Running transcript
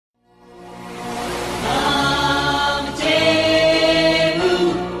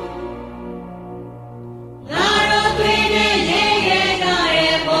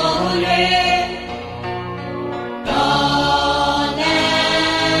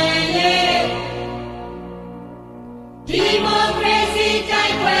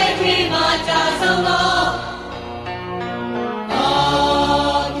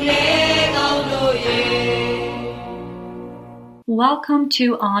Welcome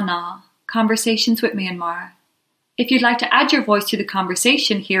to Anna, Conversations with Myanmar. If you'd like to add your voice to the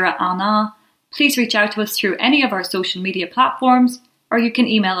conversation here at Anna, please reach out to us through any of our social media platforms, or you can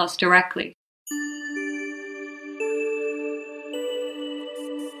email us directly.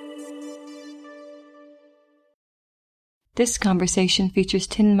 This conversation features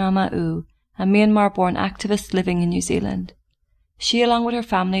Tin Mama U, a Myanmar-born activist living in New Zealand. She, along with her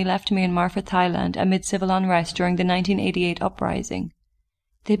family, left Myanmar for Thailand amid civil unrest during the 1988 uprising.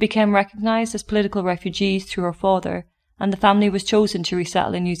 They became recognised as political refugees through her father, and the family was chosen to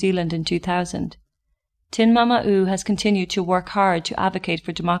resettle in New Zealand in 2000. Tin Mama U has continued to work hard to advocate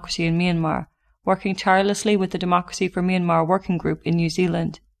for democracy in Myanmar, working tirelessly with the Democracy for Myanmar working group in New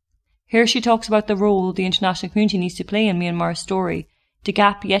Zealand. Here she talks about the role the international community needs to play in Myanmar's story, the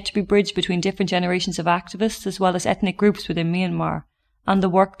gap yet to be bridged between different generations of activists as well as ethnic groups within Myanmar, and the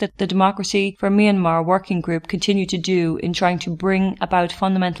work that the Democracy for Myanmar working group continue to do in trying to bring about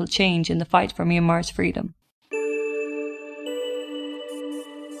fundamental change in the fight for Myanmar's freedom.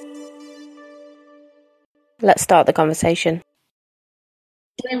 Let's start the conversation.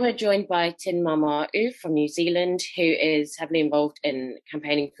 Today we're joined by Tin Mama U from New Zealand, who is heavily involved in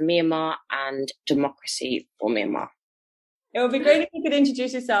campaigning for Myanmar and democracy for Myanmar. It would be great if you could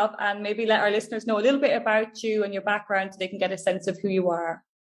introduce yourself and maybe let our listeners know a little bit about you and your background so they can get a sense of who you are.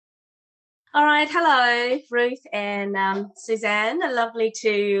 All right. Hello, Ruth and Suzanne. Lovely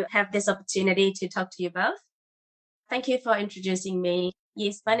to have this opportunity to talk to you both. Thank you for introducing me.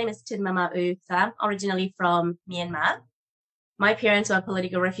 Yes, my name is Tin Mama U. I'm originally from Myanmar. My parents were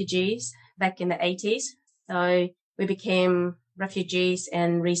political refugees back in the 80s. So we became refugees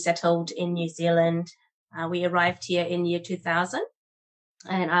and resettled in New Zealand. We arrived here in year 2000,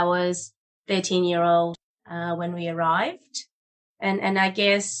 and I was 13-year-old when we arrived. And I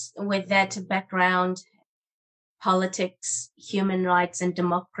guess with that background, politics, human rights, and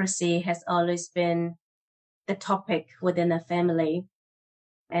democracy has always been the topic within a family,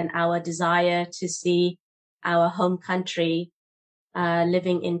 and our desire to see our home country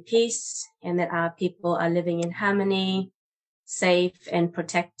living in peace, and that our people are living in harmony, safe and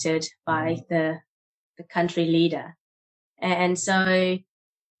protected by the country leader. And so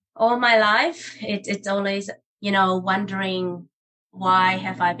all my life, it's always, wondering, why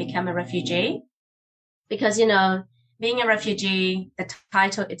have I become a refugee? Because, being a refugee, the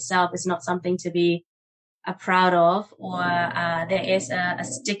title itself is not something to be proud of, or there is a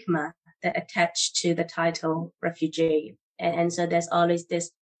stigma that attached to the title refugee. And so there's always this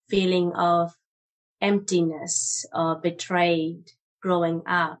feeling of emptiness or betrayed growing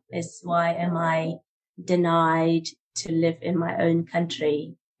up. Is why am I denied to live in my own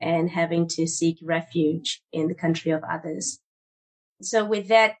country and having to seek refuge in the country of others? So with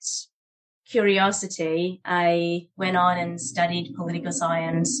that curiosity, I went on and studied political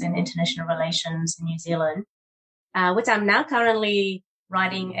science and international relations in New Zealand, which I'm now currently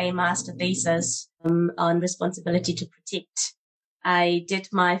writing a master thesis on responsibility to protect. I did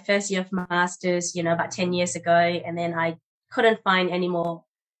my first year of master's, about 10 years ago, and then I couldn't find any more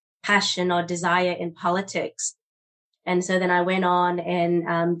passion or desire in politics. And so then I went on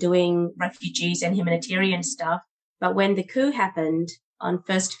and doing refugees and humanitarian stuff. But when the coup happened on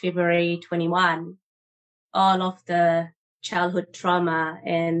 1st February 21, all of the childhood trauma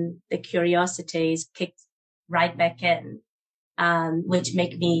and the curiosities kicked right back in, which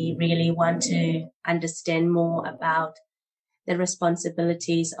make me really want to understand more about the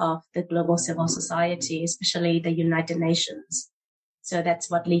responsibilities of the global civil society, especially the United Nations. So that's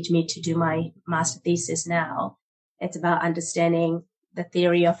what led me to do my master thesis now. It's about understanding the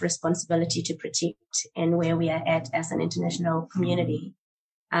theory of responsibility to protect and where we are at as an international community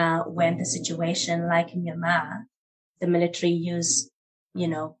when the situation like Myanmar, the military use,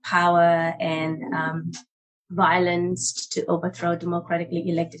 power and violence to overthrow democratically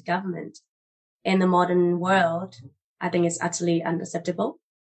elected government. In the modern world, I think it's utterly unacceptable.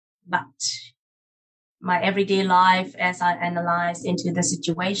 But my everyday life, as I analyzed into the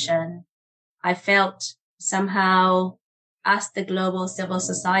situation, I felt somehow as the global civil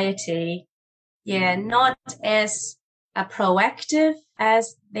society, not as proactive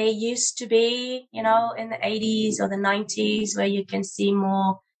as they used to be, in the 80s or the 90s, where you can see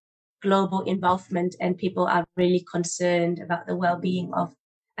more global involvement and people are really concerned about the well-being of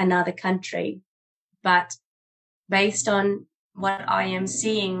another country. But based on what I am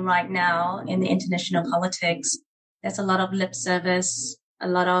seeing right now in the international politics, there's a lot of lip service, a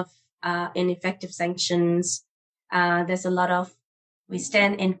lot of ineffective sanctions. There's a lot of, we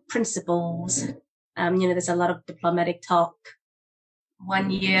stand in principles. There's a lot of diplomatic talk.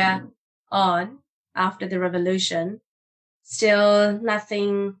 1 year on, after the revolution, still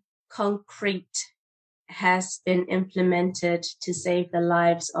nothing concrete has been implemented to save the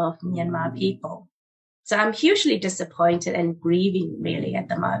lives of Myanmar people. So I'm hugely disappointed and grieving really at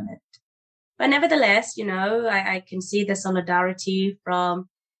the moment. But nevertheless, I can see the solidarity from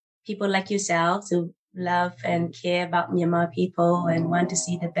people like yourselves who love and care about Myanmar people and want to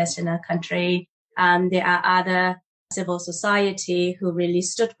see the best in our country. There are other civil society who really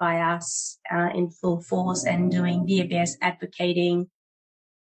stood by us in full force and doing their best advocating.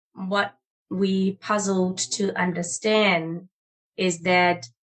 What we puzzled to understand is that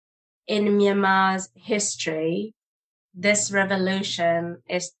in Myanmar's history, this revolution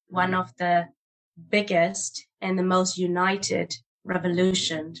is one of the biggest and the most united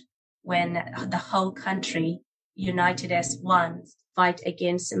revolution when the whole country united as one fight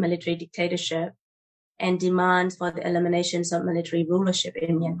against military dictatorship and demands for the elimination of military rulership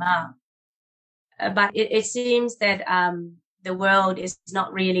in Myanmar. But it seems that the world is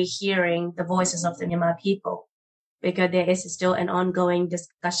not really hearing the voices of the Myanmar people because there is still an ongoing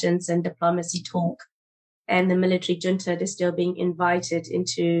discussions and diplomacy talk. And the military junta is still being invited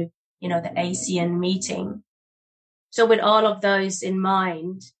into, the ASEAN meeting. So with all of those in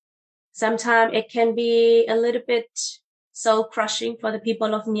mind, sometimes it can be a little bit soul crushing for the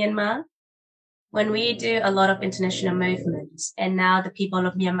people of Myanmar. When we do a lot of international movements and now the people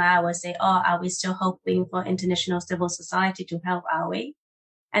of Myanmar will say, are we still hoping for international civil society to help, are we?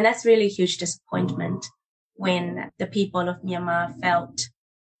 And that's really a huge disappointment when the people of Myanmar felt,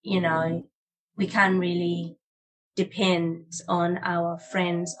 we can't really depend on our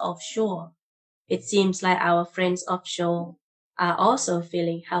friends offshore. It seems like our friends offshore are also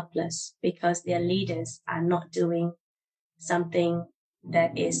feeling helpless because their leaders are not doing something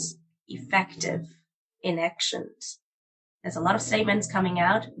that is effective in actions. There's a lot of statements coming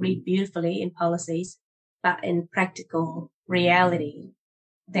out, read beautifully in policies, but in practical reality,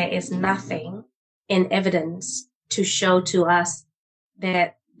 there is nothing in evidence to show to us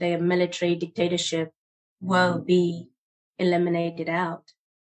that the military dictatorship will be eliminated out.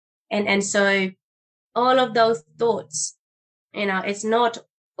 And so all of those thoughts, it's not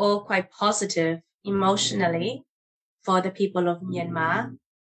all quite positive emotionally for the people of Myanmar.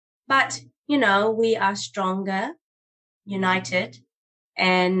 But, we are stronger, united,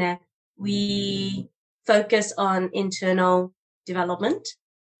 and we focus on internal development.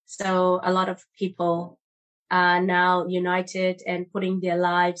 So a lot of people are now united and putting their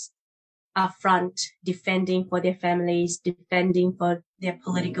lives up front, defending for their families, defending for their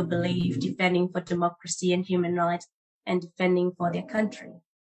political belief, defending for democracy and human rights, and defending for their country.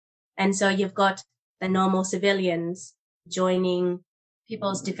 And so you've got the normal civilians joining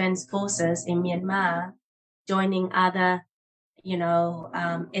People's Defense Forces in Myanmar, joining other,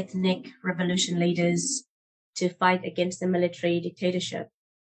 ethnic revolution leaders to fight against the military dictatorship.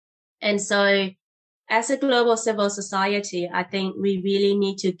 And so as a global civil society, I think we really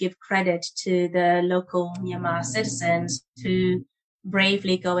need to give credit to the local Myanmar citizens who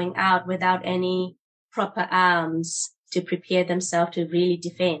bravely going out without any proper arms to prepare themselves to really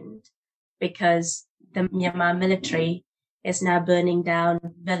defend, because the Myanmar military is now burning down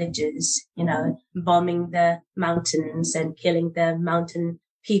villages, bombing the mountains and killing the mountain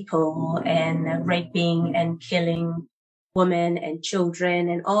people and raping and killing women and children,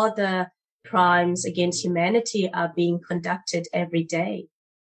 and all the crimes against humanity are being conducted every day.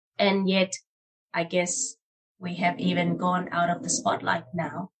 And yet, I guess we have even gone out of the spotlight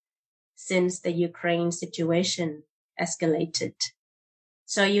now since the Ukraine situation escalated.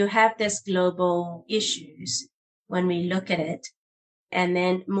 So you have this global issues when we look at it. And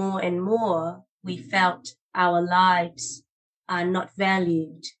then more and more, we felt our lives are not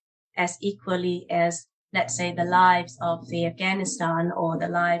valued as equally as, let's say, the lives of the Afghanistan or the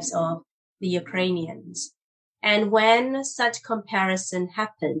lives of the Ukrainians. And when such comparison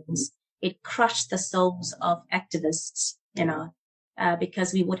happens, it crushed the souls of activists,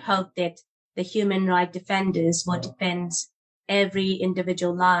 because we would hope that the human rights defenders will defend every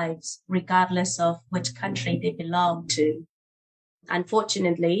individual lives, regardless of which country they belong to.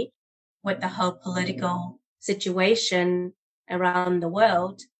 Unfortunately, with the whole political situation around the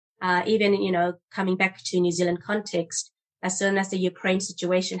world, even, coming back to New Zealand context, as soon as the Ukraine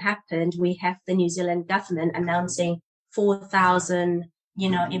situation happened, we have the New Zealand government announcing 4,000,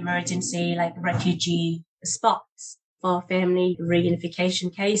 emergency refugee spots for family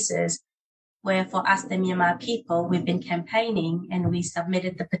reunification cases, where for us, the Myanmar people, we've been campaigning and we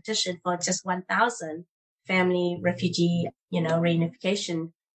submitted the petition for just 1,000 family refugee,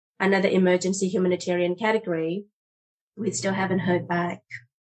 reunification, another emergency humanitarian category. We still haven't heard back.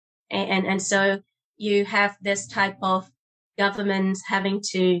 And so you have this type of governments having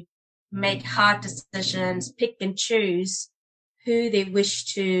to make hard decisions, pick and choose who they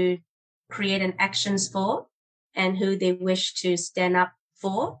wish to create an actions for and who they wish to stand up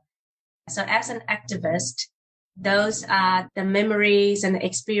for. So as an activist, those are the memories and the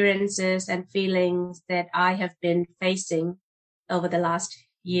experiences and feelings that I have been facing over the last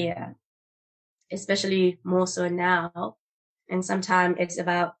year, especially more so now. And sometimes it's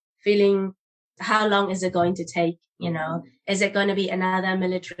about feeling, how long is it going to take? Is it going to be another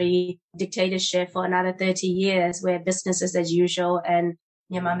military dictatorship for another 30 years where business is as usual and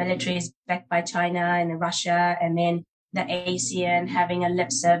Myanmar military is backed by China and Russia, and then the ASEAN having a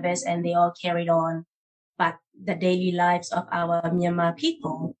lip service and they all carried on. But the daily lives of our Myanmar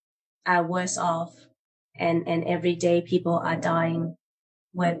people are worse off, and every day people are dying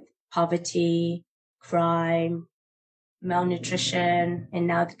with poverty, crime, malnutrition, and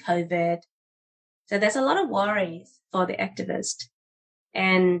now the COVID. So there's a lot of worries for the activists.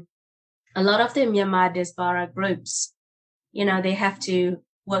 And a lot of the Myanmar diaspora groups, they have to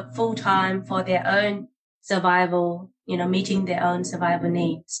work full time for their own survival, meeting their own survival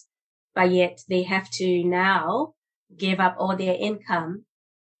needs. But yet they have to now give up all their income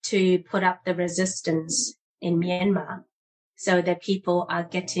to put up the resistance in Myanmar so that people are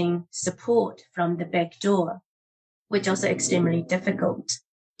getting support from the back door, which also extremely difficult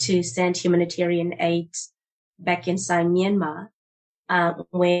to send humanitarian aid back inside Myanmar,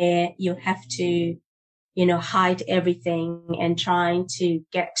 where you have to, hide everything and trying to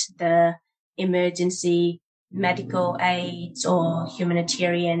get the emergency medical aids or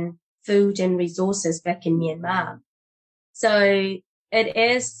humanitarian food and resources back in Myanmar. So it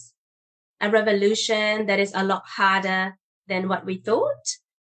is a revolution that is a lot harder than what we thought.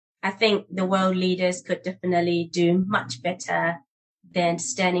 I think the world leaders could definitely do much better than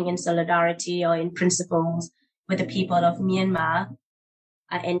standing in solidarity or in principles with the people of Myanmar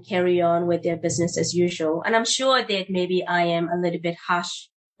and carry on with their business as usual. And I'm sure that maybe I am a little bit harsh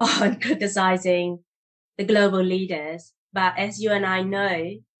on criticizing the global leaders. But as you and I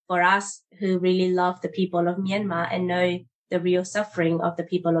know, for us who really love the people of Myanmar and know the real suffering of the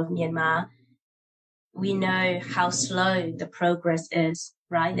people of Myanmar, we know how slow the progress is,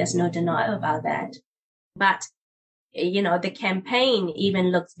 right? There's no denial about that. But the campaign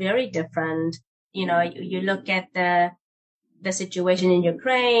even looks very different. You look at the situation in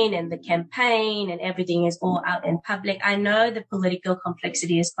Ukraine and the campaign and everything is all out in public. I know the political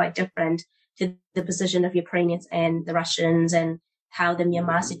complexity is quite different to the position of Ukrainians and the Russians and how the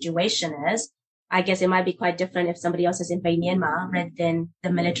Myanmar situation is. I guess it might be quite different if somebody else has invaded Myanmar rather than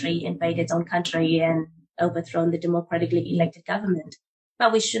the military invade its own country and overthrown the democratically elected government.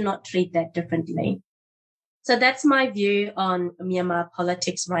 But we should not treat that differently. So that's my view on Myanmar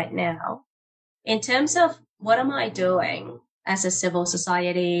politics right now. In terms of what am I doing as a civil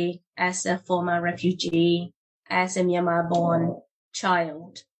society, as a former refugee, as a Myanmar-born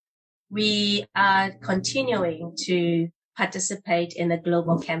child, we are continuing to participate in the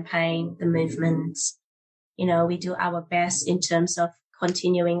global campaign, the movements. We do our best in terms of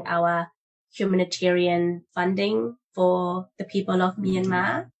continuing our humanitarian funding for the people of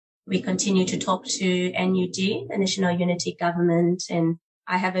Myanmar. We continue to talk to NUG, the National Unity Government, and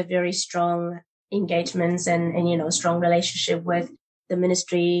I have a very strong engagements and strong relationship with the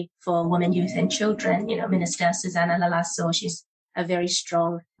Ministry for Women, Youth and Children. Minister Susanna Lalaso, she's a very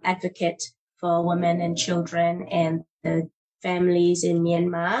strong advocate for women and children and the families in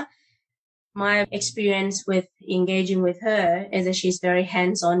Myanmar. My experience with engaging with her is that she's very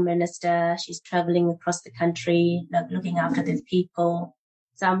hands-on minister. She's traveling across the country, looking after the people.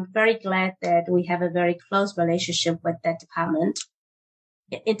 So I'm very glad that we have a very close relationship with that department.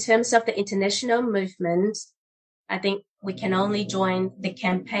 In terms of the international movement, I think we can only join the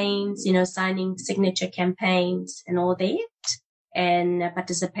campaigns, signing signature campaigns and all that, and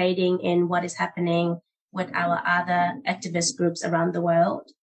participating in what is happening with our other activist groups around the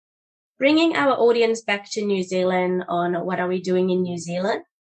world. Bringing our audience back to New Zealand on what are we doing in New Zealand.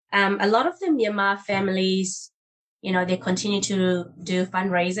 A lot of the Myanmar families, they continue to do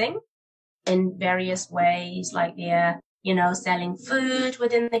fundraising in various ways, like they're, selling food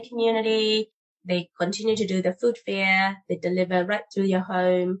within the community. They continue to do the food fair. They deliver right to your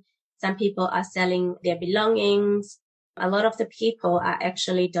home. Some people are selling their belongings. A lot of the people are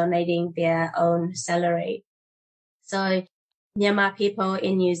actually donating their own salary. So Myanmar people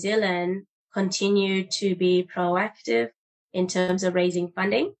in New Zealand continue to be proactive in terms of raising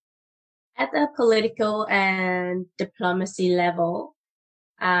funding. At the political and diplomacy level,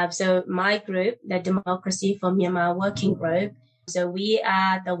 so my group, the Democracy for Myanmar Working Group, So we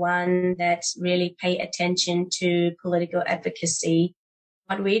are the one that really pay attention to political advocacy.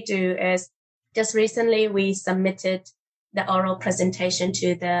 What we do is just recently we submitted the oral presentation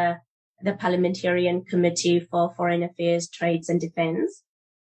to the Parliamentarian Committee for Foreign Affairs, Trades and Defence.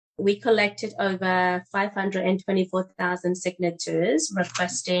 We collected over 524,000 signatures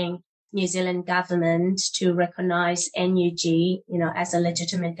requesting New Zealand government to recognise NUG, as a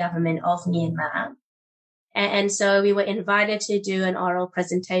legitimate government of Myanmar. And so we were invited to do an oral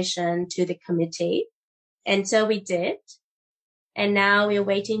presentation to the committee. And so we did. And now we're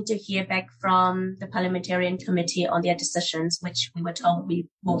waiting to hear back from the Parliamentarian Committee on their decisions, which we were told we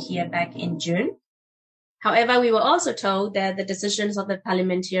will hear back in June. However, we were also told that the decisions of the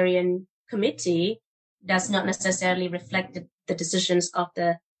Parliamentarian Committee does not necessarily reflect the decisions of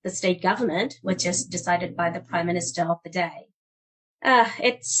the state government, which is decided by the Prime Minister of the day.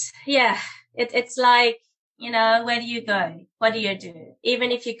 It's like, where do you go? What do you do? Even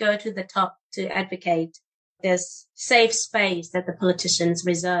if you go to the top to advocate, there's safe space that the politicians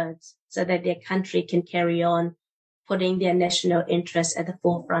reserve so that their country can carry on putting their national interests at the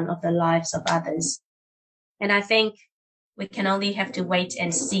forefront of the lives of others. And I think we can only have to wait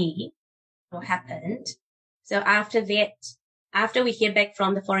and see what happened. So after we hear back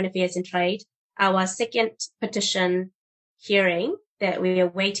from the Foreign Affairs and Trade, our second petition hearing that we are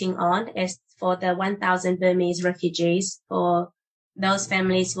waiting on is for the 1,000 Burmese refugees, for those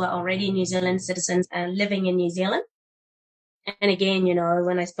families who are already New Zealand citizens and living in New Zealand. And again,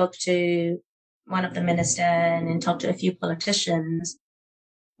 when I spoke to one of the ministers and talked to a few politicians,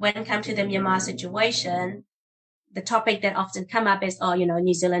 when it comes to the Myanmar situation, the topic that often come up is,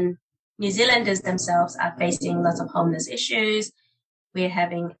 New Zealanders themselves are facing lots of homeless issues. We're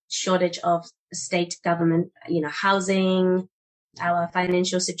having shortage of state government, housing, our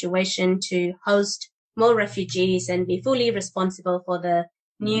financial situation to host more refugees and be fully responsible for the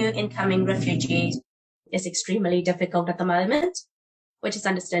new incoming refugees is extremely difficult at the moment, which is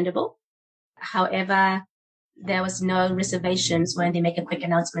understandable. However, there was no reservations when they make a quick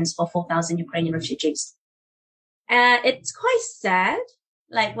announcements for 4,000 Ukrainian refugees. It's quite sad,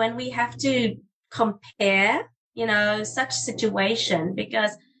 like when we have to compare, such situation,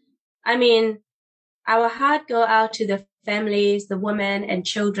 because, our heart go out to the families, the women and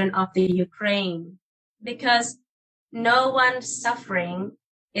children of the Ukraine, because no one's suffering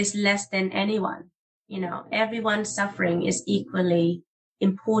is less than anyone. Everyone's suffering is equally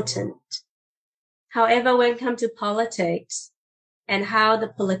important. However, when it comes to politics and how the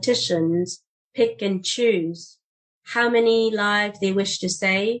politicians pick and choose how many lives they wish to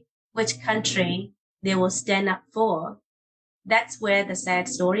save, which country they will stand up for, that's where the sad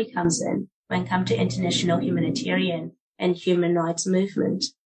story comes in when it comes to international humanitarian and human rights movement.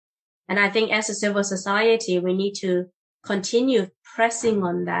 And I think as a civil society, we need to continue pressing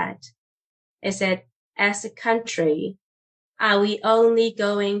on that. Is that as a country, are we only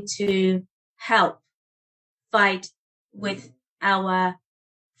going to help fight with our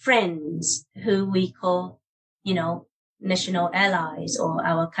friends who we call, national allies or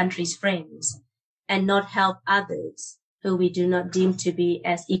our country's friends, and not help others who we do not deem to be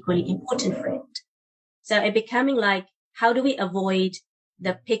as equally important friend? So it becoming like, how do we avoid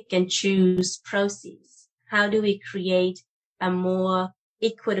the pick and choose process? How do we create a more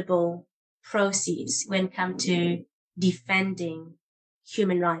equitable process when it comes to defending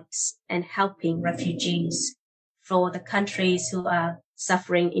human rights and helping refugees for the countries who are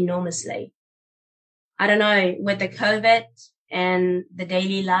suffering enormously? I don't know, with the COVID and the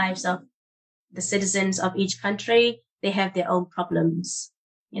daily lives of the citizens of each country, they have their own problems,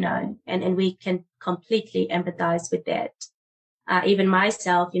 and we can completely empathize with that. Even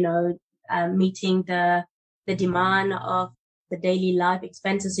myself, meeting the demand of the daily life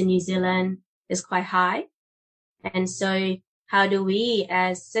expenses in New Zealand is quite high. And so how do we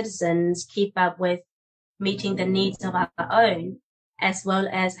as citizens keep up with meeting the needs of our own, as well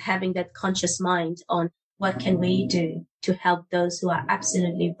as having that conscious mind on what can we do to help those who are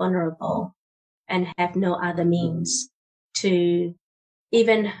absolutely vulnerable and have no other means to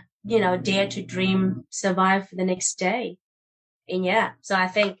even, dare to dream, survive for the next day. And so I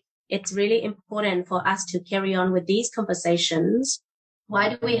think it's really important for us to carry on with these conversations. Why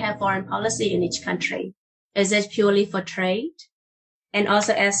do we have foreign policy in each country? Is it purely for trade? And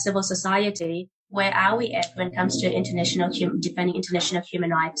also as civil society, where are we at when it comes to defending international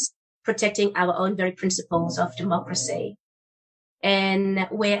human rights, protecting our own very principles of democracy? And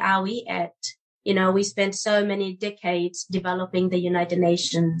where are we at? We spent so many decades developing the United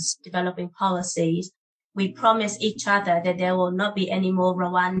Nations, developing policies. We promise each other that there will not be any more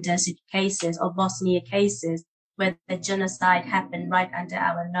Rwanda cases or Bosnia cases where the genocide happened right under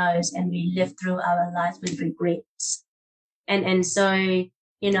our nose and we lived through our lives with regrets. And so,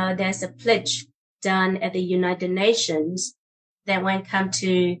 you know, there's a pledge done at the United Nations that when it comes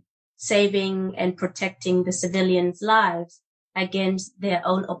to saving and protecting the civilians' lives against their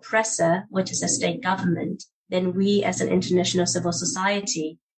own oppressor, which is a state government, then we as an international civil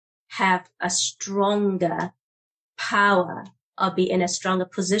society have a stronger power or be in a stronger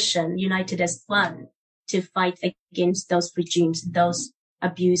position, united as one, to fight against those regimes, those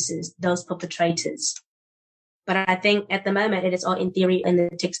abuses, those perpetrators. But I think at the moment it is all in theory in the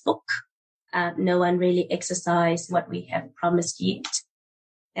textbook. No one really exercised what we have promised yet.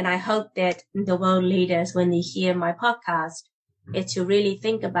 And I hope that the world leaders, when they hear my podcast, is to really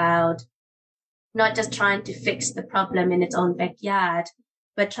think about not just trying to fix the problem in its own backyard,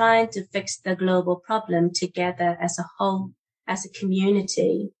 but trying to fix the global problem together as a whole, as a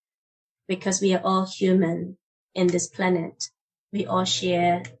community, because we are all human in this planet. We all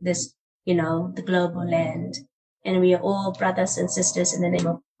share this, you know, the global land, and we are all brothers and sisters in the name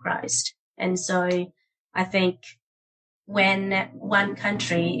of Christ. And so I think when one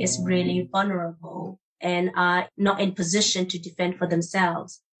country is really vulnerable and are not in position to defend for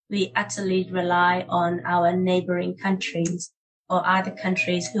themselves, we utterly rely on our neighboring countries or other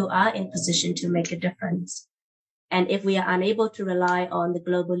countries who are in position to make a difference. And if we are unable to rely on the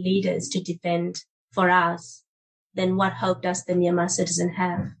global leaders to defend for us, then what hope does the Myanmar citizen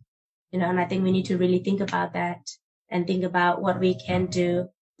have? You know, and I think we need to really think about that and think about what we can do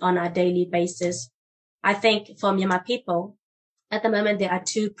on a daily basis. I think for Myanmar people, at the moment, there are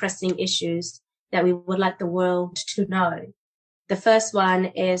two pressing issues that we would like the world to know. The first one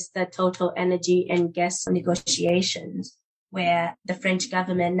is the total energy and gas negotiations, where the French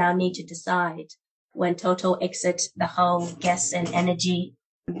government now need to decide when Total exits the whole gas and energy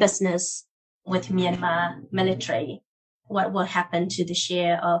business with Myanmar military, what will happen to the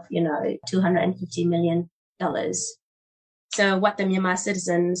share of, you know, $250 million. So what the Myanmar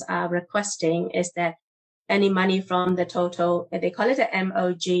citizens are requesting is that any money from the Total, they call it a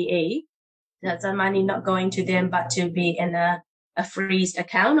MOGE, that's the money not going to them, but to be in a freezed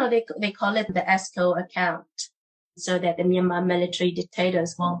account, or they call it the ESCO account, so that the Myanmar military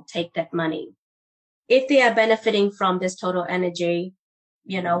dictators won't take that money. If they are benefiting from this Total energy,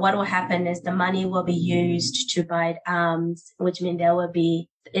 you know, what will happen is the money will be used to buy arms, which means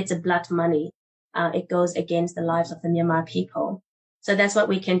it's a blood money. It goes against the lives of the Myanmar people. So that's what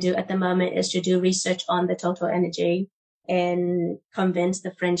we can do at the moment, is to do research on the Total energy and convince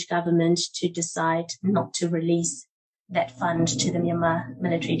the French government to decide not to release that fund to the Myanmar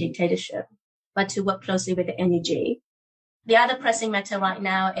military dictatorship, but to work closely with the NUG. The other pressing matter right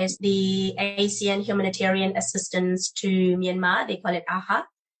now is the ASEAN humanitarian assistance to Myanmar. They call it AHA,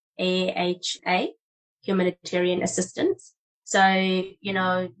 AHA, humanitarian assistance. So, you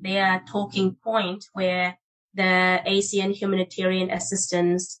know, they are talking point where the ASEAN humanitarian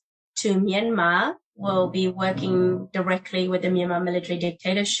assistance to Myanmar will be working directly with the Myanmar military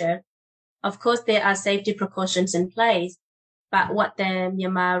dictatorship. Of course, there are safety precautions in place, but what the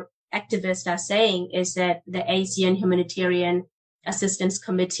Myanmar activists are saying is that the ASEAN Humanitarian Assistance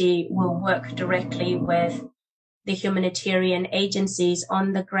Committee will work directly with the humanitarian agencies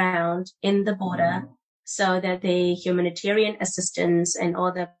on the ground in the border, so that the humanitarian assistance and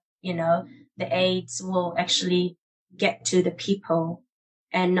all the, you know, the aids will actually get to the people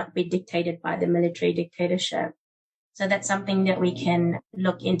and not be dictated by the military dictatorship. So that's something that we can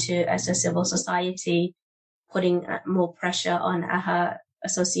look into as a civil society, putting more pressure on AHA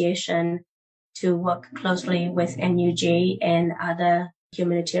Association to work closely with NUG and other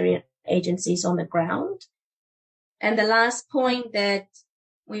humanitarian agencies on the ground. And the last point that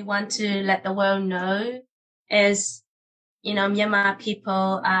we want to let the world know is, you know, Myanmar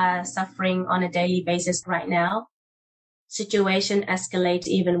people are suffering on a daily basis right now. Situation escalates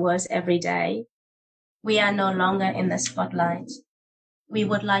even worse every day. We are no longer in the spotlight. We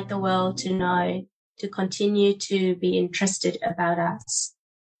would like the world to know, to continue to be interested about us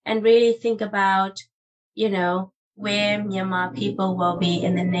and really think about, you know, where Myanmar people will be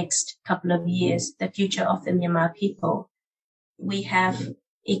in the next couple of years, the future of the Myanmar people. We have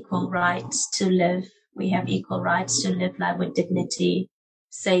equal rights to live. We have equal rights to live life with dignity,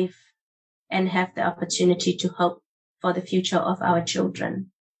 safe, and have the opportunity to hope for the future of our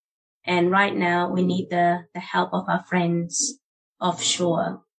children. And right now, we need the help of our friends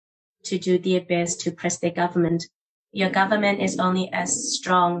offshore to do their best to press their government. Your government is only as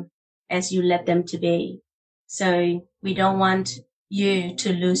strong as you let them to be. So we don't want you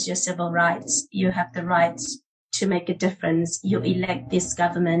to lose your civil rights. You have the rights to make a difference. You elect this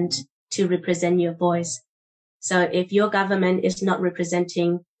government to represent your voice. So if your government is not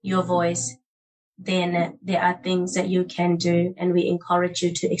representing your voice, then there are things that you can do, and we encourage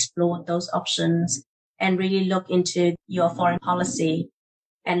you to explore those options and really look into your foreign policy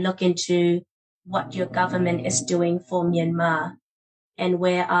and look into what your government is doing for Myanmar and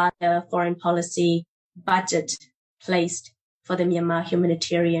where are the foreign policy budget placed for the Myanmar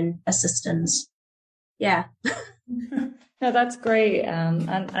humanitarian assistance. Yeah. No, that's great.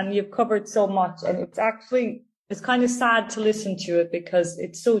 And you've covered so much, and it's kind of sad to listen to it because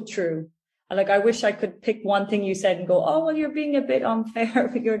it's so true. Like, I wish I could pick one thing you said and go, oh, well, you're being a bit unfair,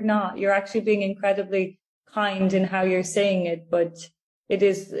 but you're not. You're actually being incredibly kind in how you're saying it. But it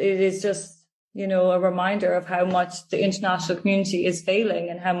is just, a reminder of how much the international community is failing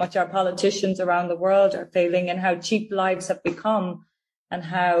and how much our politicians around the world are failing and how cheap lives have become and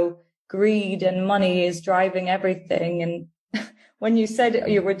how greed and money is driving everything. And when you said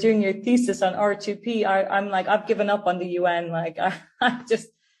you were doing your thesis on R2P, I'm like, I've given up on the UN. Like, I just,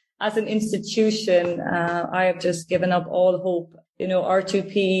 as an institution, I have just given up all hope.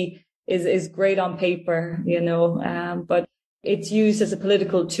 R2P is great on paper, but it's used as a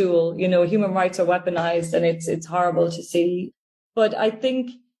political tool. Human rights are weaponized, and it's horrible to see. But I think,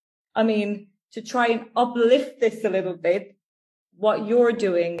 to try and uplift this a little bit, what you're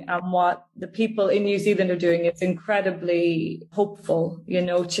doing and what the people in New Zealand are doing, it's incredibly hopeful,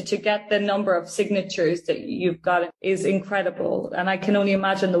 to get the number of signatures that you've got is incredible. And I can only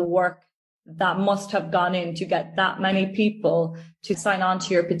imagine the work that must have gone in to get that many people to sign on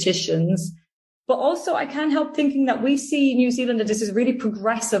to your petitions. But also I can't help thinking that we see New Zealand as this is really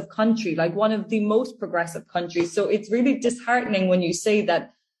progressive country, like one of the most progressive countries. So it's really disheartening when you say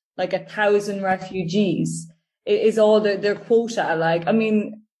that like 1,000 refugees is all their quota.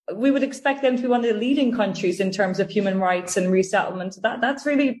 We would expect them to be one of the leading countries in terms of human rights and resettlement. That's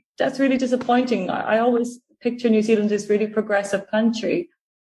really disappointing. I always picture New Zealand as really progressive country.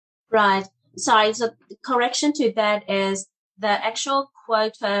 Right. Sorry. So the correction to that is the actual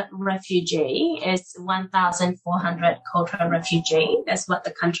quota refugee is 1,400 quota refugee. That's what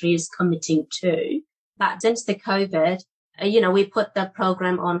the country is committing to. But since the COVID, we put the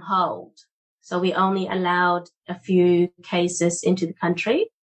program on hold. So we only allowed a few cases into the country.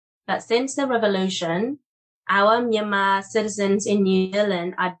 But since the revolution, our Myanmar citizens in New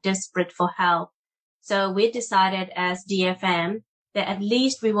Zealand are desperate for help. So we decided as DFM that at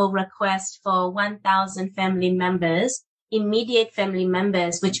least we will request for 1,000 family members, immediate family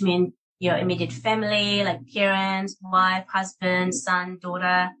members, which mean your immediate family, like parents, wife, husband, son,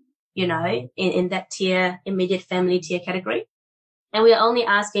 daughter, in that tier, immediate family tier category. And we're only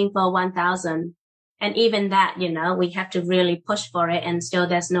asking for 1,000. And even that, we have to really push for it. And still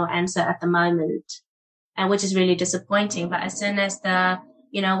there's no answer at the moment, and which is really disappointing. But as soon as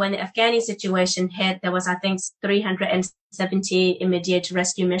when the Afghani situation hit, there was, I think, 370 immediate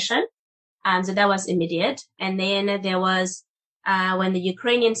rescue mission. So that was immediate. And then there was, when the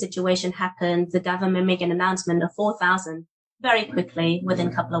Ukrainian situation happened, the government made an announcement of 4,000 very quickly within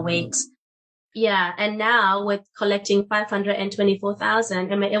a couple of weeks. Yeah. And now with collecting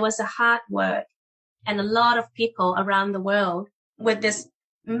 524,000, it was a hard work, and a lot of people around the world with this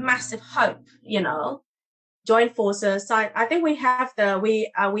massive hope, join forces. So I think we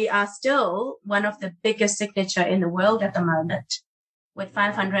are still one of the biggest signature in the world at the moment with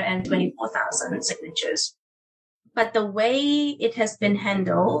 524,000 signatures. But the way it has been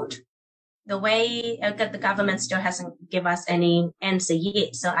handled, the way the government still hasn't given us any answer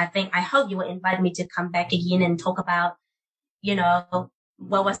yet. So I hope you will invite me to come back again and talk about,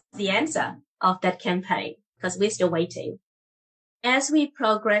 what was the answer of that campaign, because we're still waiting. As we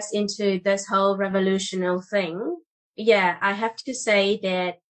progress into this whole revolutionary thing, I have to say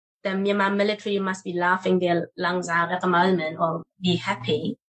that the Myanmar military must be laughing their lungs out at the moment, or be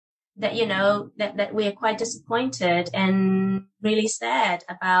happy that, that we are quite disappointed and really sad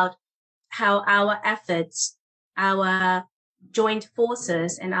about how our efforts, our joint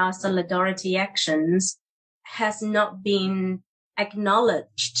forces and our solidarity actions has not been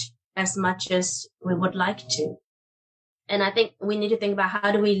acknowledged as much as we would like to. And I think we need to think about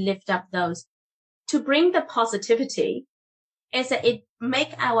how do we lift up those to bring the positivity, is that it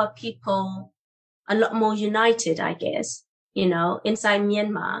make our people a lot more united, I guess. Inside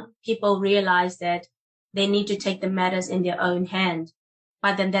Myanmar, people realize that they need to take the matters in their own hand,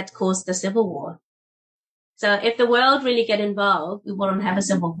 but then that caused the civil war. So if the world really get involved, we won't have a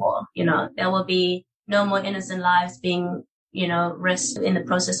civil war. There will be no more innocent lives being, risked in the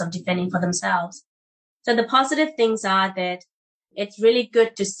process of defending for themselves. So the positive things are that it's really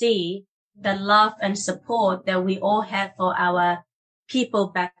good to see the love and support that we all have for our people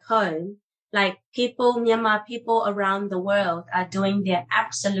back home, Like Myanmar people around the world are doing their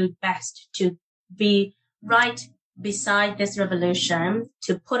absolute best to be right beside this revolution,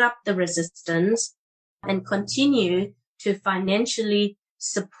 to put up the resistance and continue to financially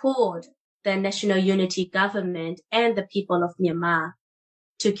support the National Unity Government and the people of Myanmar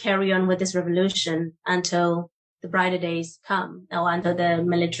to carry on with this revolution until the brighter days come or until the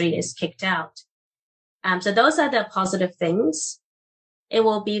military is kicked out. So those are the positive things. It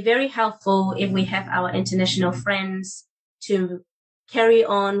will be very helpful if we have our international friends to carry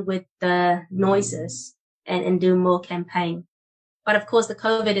on with the noises and do more campaign. But of course, the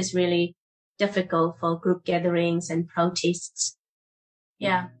COVID is really difficult for group gatherings and protests.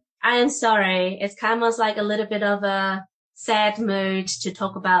 Yeah, I am sorry. It's kind of like a little bit of a sad mood to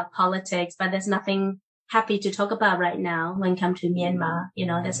talk about politics, but there's nothing happy to talk about right now when it comes to Myanmar.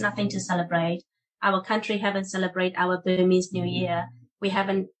 There's nothing to celebrate. Our country haven't celebrated our Burmese New Year. We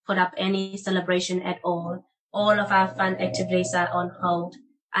haven't put up any celebration at all. All of our fun activities are on hold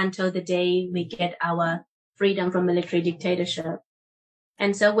until the day we get our freedom from military dictatorship.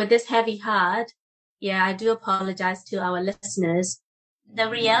 And so with this heavy heart, I do apologize to our listeners. The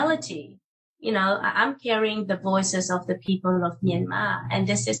reality, I'm carrying the voices of the people of Myanmar, and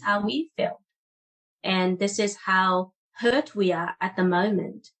this is how we feel. And this is how hurt we are at the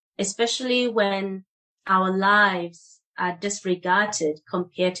moment, especially when our lives are disregarded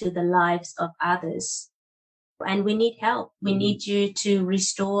compared to the lives of others. And we need help. We need you to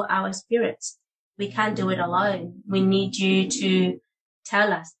restore our spirits. We can't do it alone. We need you to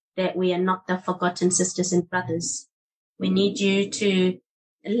tell us that we are not the forgotten sisters and brothers. We need you to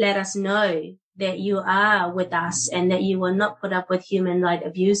let us know that you are with us and that you will not put up with human rights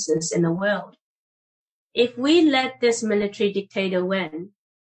abuses in the world. If we let this military dictator win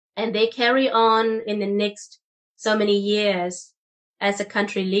and they carry on in the next so many years as a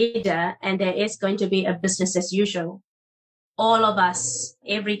country leader, and there is going to be a business as usual, all of us,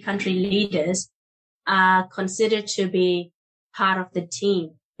 every country leaders, are considered to be part of the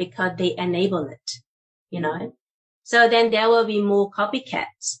team because they enable it, So then there will be more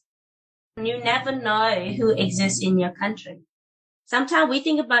copycats. You never know who exists in your country. Sometimes we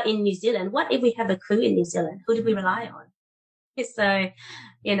think about in New Zealand, what if we have a coup in New Zealand? Who do we rely on? So,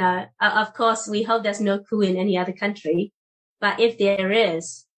 of course, we hope there's no coup in any other country. But if there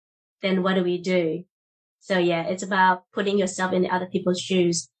is, then what do we do? So it's about putting yourself in other people's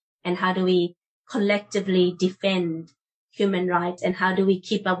shoes and how do we collectively defend human rights and how do we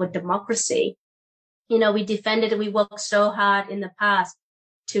keep up with democracy? We defended, we worked so hard in the past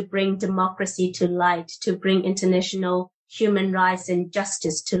to bring democracy to light, to bring international human rights and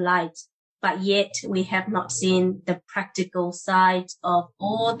justice to light. But yet we have not seen the practical side of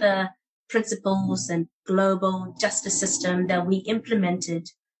all the principles and global justice system that we implemented.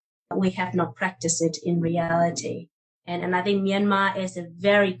 We have not practiced it in reality. And I think Myanmar is a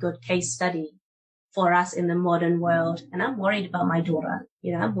very good case study for us in the modern world. And I'm worried about my daughter.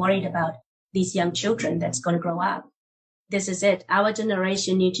 I'm worried about these young children that's going to grow up. This is it. Our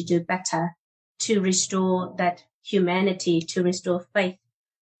generation need to do better to restore that humanity, to restore faith,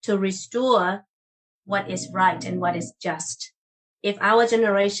 to restore what is right and what is just. If our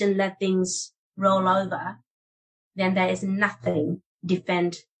generation let things roll over, then there is nothing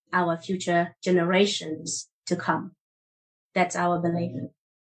defend our future generations to come. That's our belief.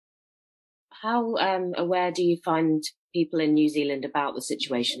 How aware do you find people in New Zealand about the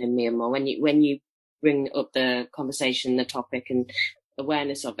situation in Myanmar when you bring up the conversation, the topic and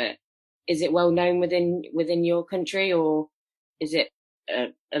awareness of it? Is it well known within your country, or is it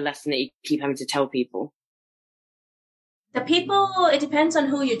a lesson that you keep having to tell people? The people, it depends on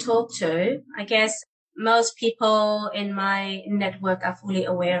who you talk to. I guess most people in my network are fully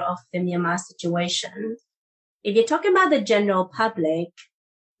aware of the Myanmar situation. If you're talking about the general public,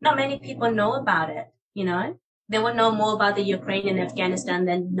 not many people know about it, They will know more about the Ukraine and Afghanistan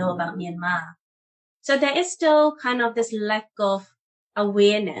than know about Myanmar. So there is still kind of this lack of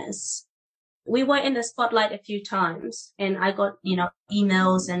awareness. We were in the spotlight a few times and I got,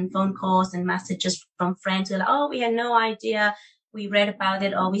 emails and phone calls and messages from friends who are like, oh, we had no idea. We read about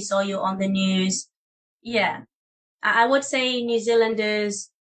it or we saw you on the news. Yeah. I would say New Zealanders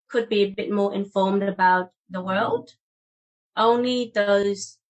could be a bit more informed about the world. Only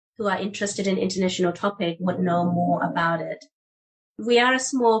those who are interested in international topic would know more about it. We are a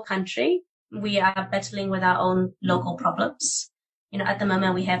small country. We are battling with our own local problems. At the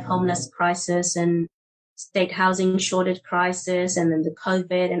moment we have homeless crisis and state housing shortage crisis and then the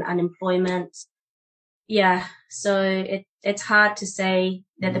COVID and unemployment. Yeah. So it's hard to say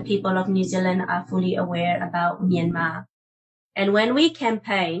that the people of New Zealand are fully aware about Myanmar. And when we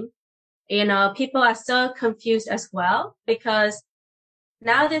campaign, People are so confused as well, because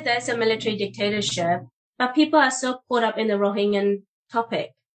now that there's a military dictatorship, but people are so caught up in the Rohingya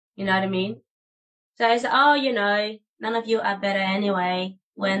topic. You know what I mean? So it's, none of you are better anyway.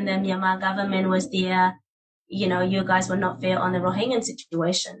 When the Myanmar government was there, you guys were not fair on the Rohingya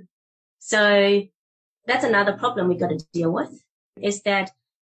situation. So that's another problem we got to deal with, is that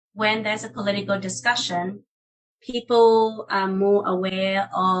when there's a political discussion, people are more aware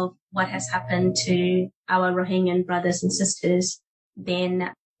of what has happened to our Rohingya brothers and sisters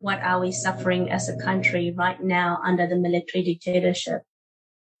than what are we suffering as a country right now under the military dictatorship.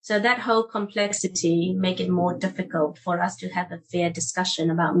 So that whole complexity make it more difficult for us to have a fair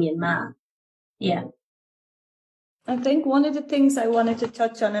discussion about Myanmar. Yeah. I think one of the things I wanted to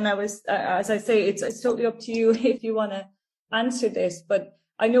touch on, and I was, as I say, it's totally up to you if you want to answer this, but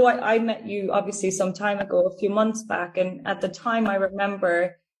I know I met you obviously some time ago, a few months back, and at the time I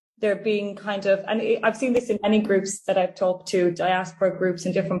remember there being kind of, and I've seen this in many groups that I've talked to, diaspora groups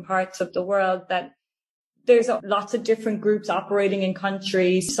in different parts of the world, that there's lots of different groups operating in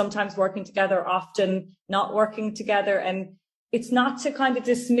countries, sometimes working together, often not working together. And it's not to kind of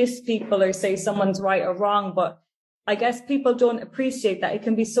dismiss people or say someone's right or wrong, but I guess people don't appreciate that it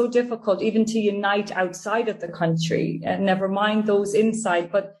can be so difficult even to unite outside of the country, and never mind those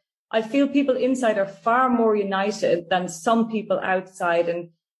inside. But I feel people inside are far more united than some people outside. And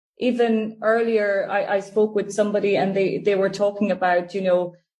even earlier, I spoke with somebody and they were talking about,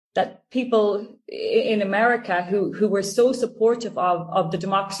 that people in America who were so supportive of the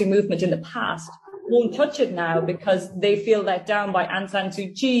democracy movement in the past won't touch it now because they feel let down by Aung San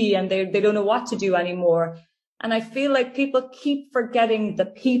Suu Kyi and they don't know what to do anymore. And I feel like people keep forgetting the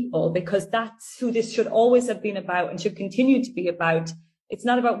people, because that's who this should always have been about and should continue to be about. It's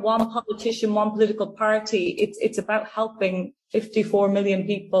not about one politician, one political party. It's about helping 54 million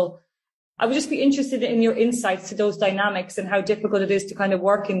people. I would just be interested in your insights to those dynamics and how difficult it is to kind of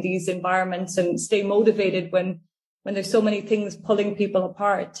work in these environments and stay motivated when there's so many things pulling people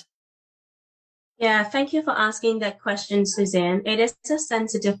apart. Yeah, thank you for asking that question, Suzanne. It is a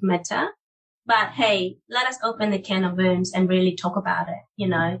sensitive matter, but hey, let us open the can of worms and really talk about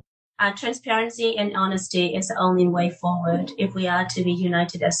it. Transparency and honesty is the only way forward if we are to be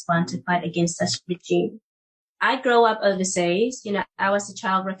united as one to fight against such regime. I grew up overseas. I was a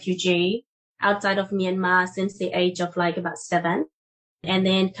child refugee outside of Myanmar since the age of about 7, and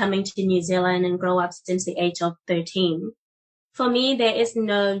then coming to New Zealand and grow up since the age of 13. For me, there is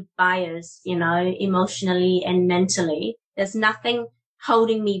no bias, emotionally and mentally. There's nothing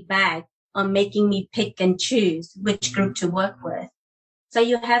holding me back or making me pick and choose which group to work with. So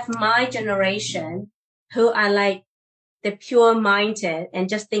you have my generation who are the pure minded and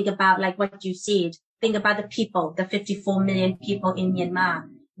just think about what you said. Think about the people, the 54 million people in Myanmar.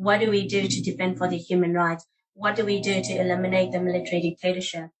 What do we do to defend for the human rights? What do we do to eliminate the military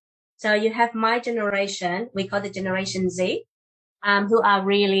dictatorship? So you have my generation, we call it Generation Z, who are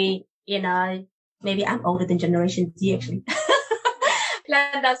really, maybe I'm older than Generation Z actually.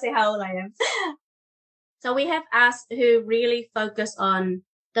 Let's say how old I am. So we have us who really focus on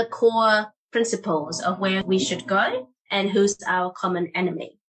the core principles of where we should go and who's our common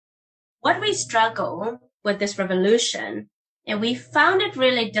enemy. What we struggle with this revolution, and we found it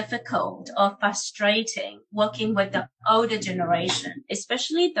really difficult or frustrating working with the older generation,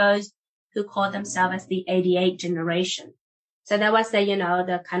 especially those who call themselves as the 88 generation. So that was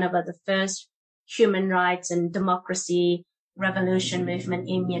the kind of the first human rights and democracy revolution movement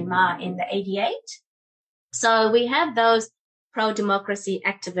in Myanmar in the 88. So we have those pro-democracy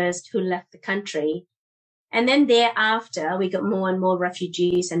activists who left the country. And then thereafter, we got more and more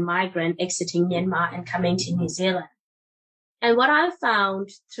refugees and migrants exiting Myanmar and coming to New Zealand. And what I found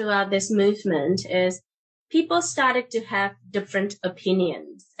throughout this movement is people started to have different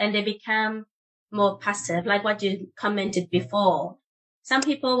opinions and they become more passive, like what you commented before. Some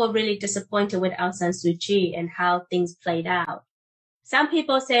people were really disappointed with Aung San Suu Kyi and how things played out. Some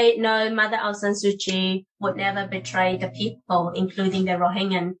people say, no, Mother Aung San Suu Kyi would never betray the people, including the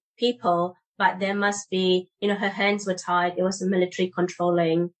Rohingya people, but there must be, her hands were tied. It was a military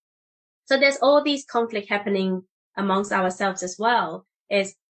controlling. So there's all these conflict happening amongst ourselves as well,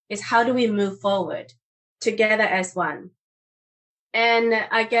 is how do we move forward together as one? And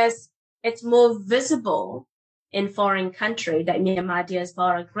I guess it's more visible in foreign country that Myanmar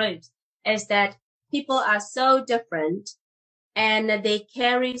diaspora groups is that people are so different and they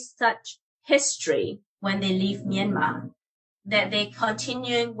carry such history when they leave Myanmar that they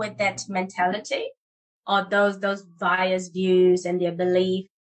continue with that mentality or those biased views and their belief.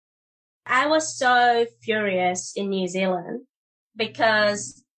 I was so furious in New Zealand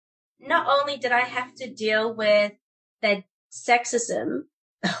because not only did I have to deal with the sexism,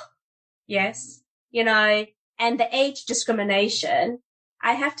 yes, and the age discrimination,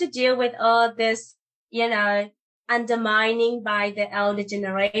 I have to deal with all this, undermining by the elder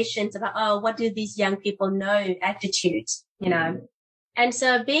generations about, what do these young people know attitudes, And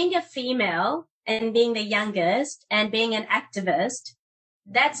so being a female and being the youngest and being an activist,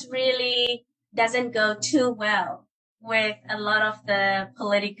 that's really doesn't go too well with a lot of the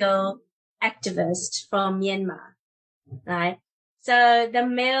political activists from Myanmar, right? So the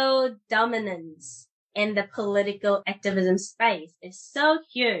male dominance in the political activism space is so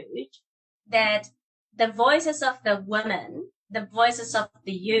huge that the voices of the women, the voices of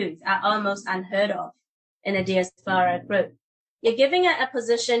the youth are almost unheard of in a diaspora group. You're giving it a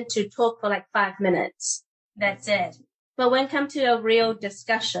position to talk for like 5 minutes. That's it. But when it comes to a real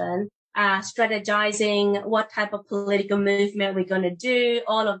discussion, strategizing what type of political movement we're going to do,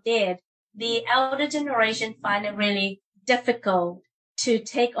 all of that, the elder generation find it really difficult to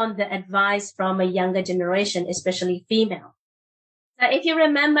take on the advice from a younger generation, especially female. So if you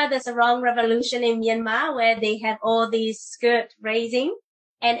remember, there's a Sarong revolution in Myanmar where they have all these skirt raising.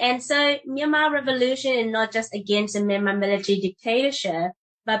 And so Myanmar revolution is not just against the Myanmar military dictatorship,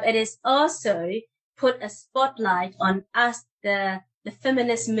 but it is also put a spotlight on us, the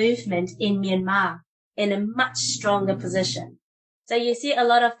feminist movement in Myanmar in a much stronger position. So you see a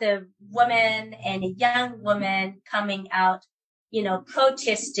lot of the women and young women coming out,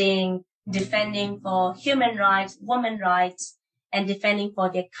 protesting, defending for human rights, women rights, and defending for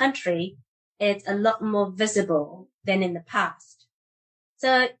their country. It's a lot more visible than in the past.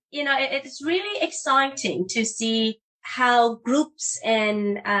 So, it's really exciting to see how groups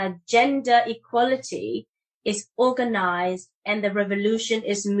and gender equality is organized and the revolution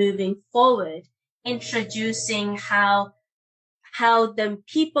is moving forward, introducing how the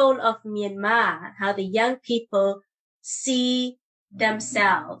people of Myanmar, how the young people see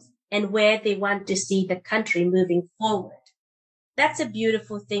themselves and where they want to see the country moving forward. That's a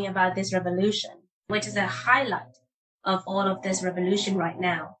beautiful thing about this revolution, which is a highlight of all of this revolution right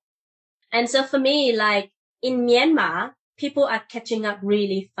now. And so for me, like in Myanmar, people are catching up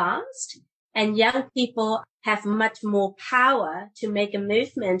really fast and young people have much more power to make a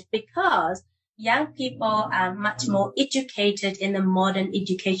movement because young people are much more educated in the modern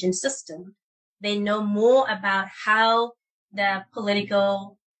education system. They know more about how the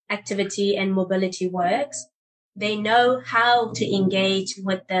political activity and mobility works. They know how to engage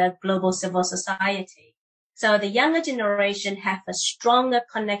with the global civil society. So the younger generation have a stronger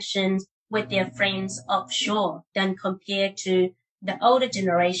connection with their friends offshore than compared to the older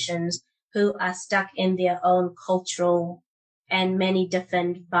generations who are stuck in their own cultural and many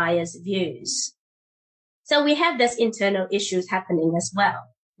different biased views. So we have this internal issues happening as well,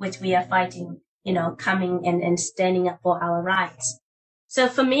 which we are fighting, coming and standing up for our rights. So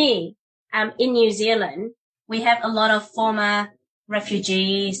for me, in New Zealand, we have a lot of former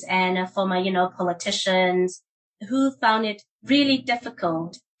refugees and former, politicians who found it really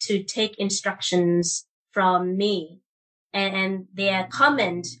difficult to take instructions from me. And their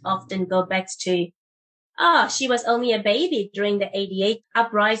comment often go back to, she was only a baby during the 88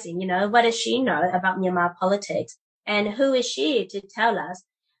 uprising. What does she know about Myanmar politics? And who is she to tell us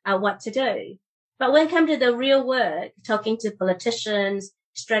what to do? But when it comes to the real work, talking to politicians,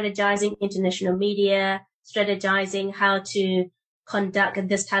 strategizing international media, strategizing how to conduct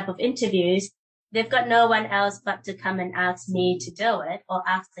this type of interviews, they've got no one else but to come and ask me to do it or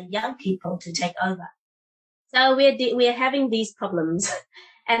ask the young people to take over. So we're having these problems.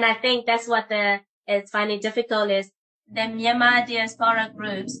 And I think that's what it's finding difficult is the Myanmar diaspora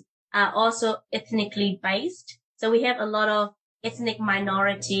groups are also ethnically based. So we have a lot of ethnic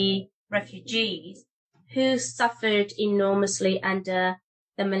minority refugees who suffered enormously under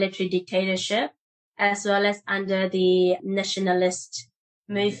the military dictatorship, as well as under the nationalist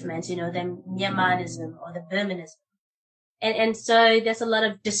movement, the Myanmarism or the Burmanism. And so there's a lot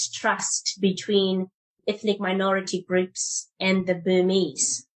of distrust between ethnic minority groups and the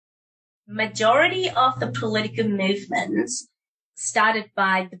Burmese. Majority of the political movements started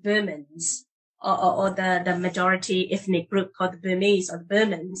by the Burmans or the majority ethnic group called the Burmese or the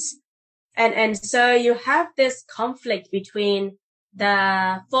Burmans. And so you have this conflict between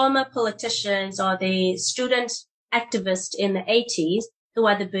the former politicians or the student activists in the 80s, who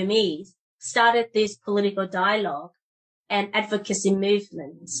are the Burmese, started this political dialogue and advocacy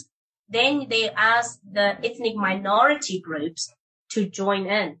movements. Then they asked the ethnic minority groups to join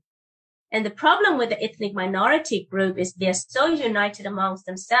in. And the problem with the ethnic minority group is they're so united amongst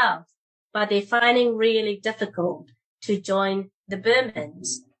themselves, but they're finding really difficult to join the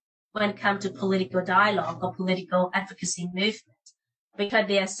Burmans. when it comes to political dialogue or political advocacy movement, because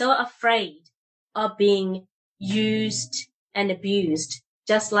they are so afraid of being used and abused,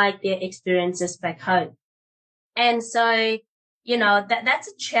 just like their experiences back home. And so, that's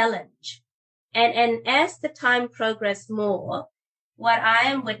a challenge. And as the time progresses more, what I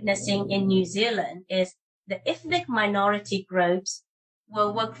am witnessing in New Zealand is the ethnic minority groups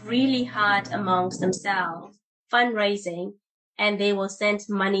will work really hard amongst themselves, fundraising, and they will send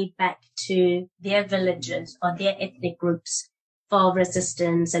money back to their villages or their ethnic groups for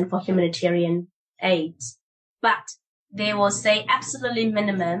resistance and for humanitarian aids. But they will say absolutely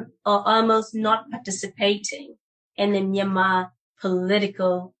minimum or almost not participating in the Myanmar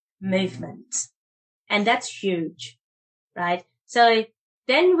political movement. And that's huge, right? So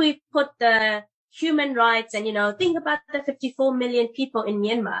then we put the human rights and, think about the 54 million people in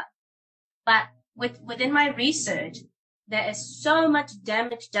Myanmar. But within my research, there is so much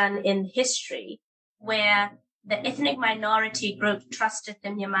damage done in history where the ethnic minority group trusted the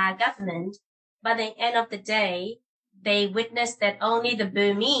Myanmar government, but at the end of the day, they witnessed that only the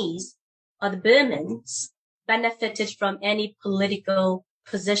Burmese or the Burmans benefited from any political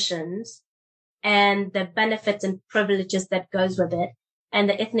positions and the benefits and privileges that goes with it. And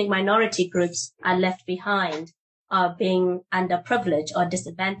the ethnic minority groups are left behind, being underprivileged or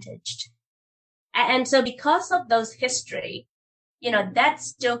disadvantaged. And so because of those history, that's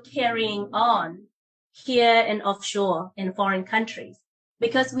still carrying on here and offshore in foreign countries,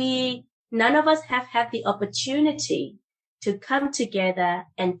 because none of us have had the opportunity to come together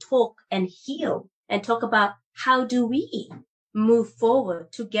and talk and heal and talk about how do we move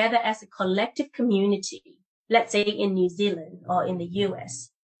forward together as a collective community, let's say in New Zealand or in the US.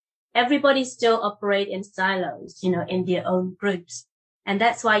 Everybody still operate in silos, in their own groups. And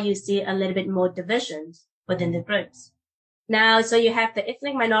that's why you see a little bit more divisions within the groups. Now, so you have the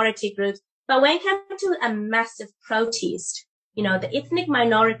ethnic minority groups, but when it comes to a massive protest, the ethnic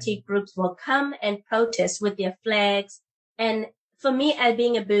minority groups will come and protest with their flags. And for me, as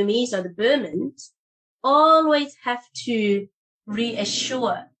being a Burmese or the Burmans, always have to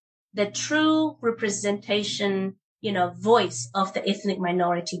reassure the true representation, voice of the ethnic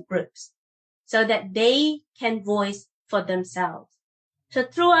minority groups so that they can voice for themselves. So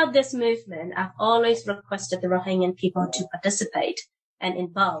throughout this movement, I've always requested the Rohingya people to participate and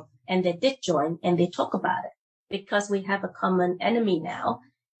involve, and they did join and they talk about it because we have a common enemy now.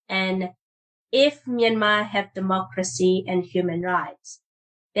 And if Myanmar have democracy and human rights,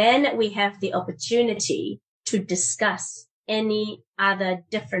 then we have the opportunity to discuss any other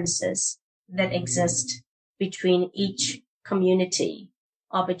differences that exist between each community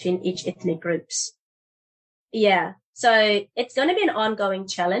or between each ethnic groups. Yeah. So it's going to be an ongoing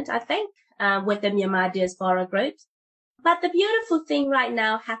challenge, I think, with the Myanmar diaspora groups. But the beautiful thing right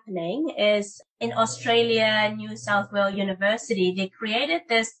now happening is in Australia, New South Wales University, they created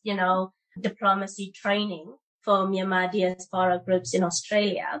this, diplomacy training for Myanmar diaspora groups in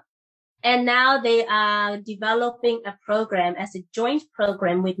Australia. And now they are developing a program as a joint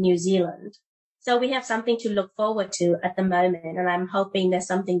program with New Zealand. So we have something to look forward to at the moment, and I'm hoping there's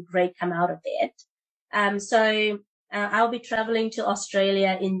something great come out of it. I'll be traveling to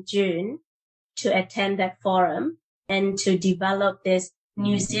Australia in June to attend that forum and to develop this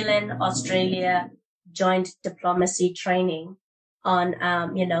New Zealand-Australia joint diplomacy training on,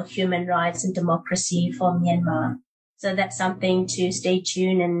 human rights and democracy for Myanmar. So that's something to stay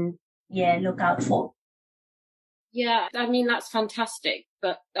tuned and, look out for. Yeah, that's fantastic.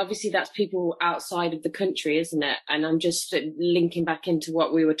 But obviously that's people outside of the country, isn't it? And I'm just linking back into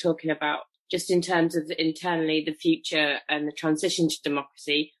what we were talking about, just in terms of internally the future and the transition to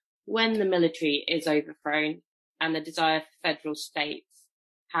democracy when the military is overthrown and the desire for federal states,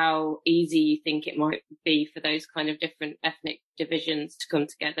 how easy you think it might be for those kind of different ethnic divisions to come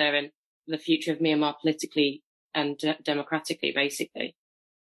together and the future of Myanmar politically and democratically, basically.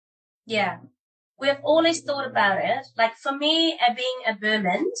 Yeah, we've always thought about it. Like for me, being a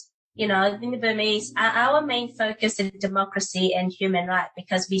Burman, being a Burmese, our main focus is democracy and human rights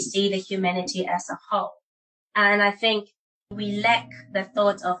because we see the humanity as a whole. And I think we lack the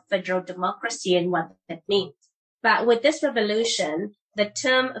thought of federal democracy and what that means. But with this revolution, the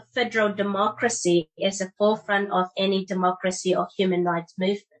term federal democracy is the forefront of any democracy or human rights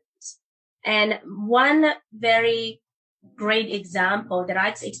movement. And one very great example that I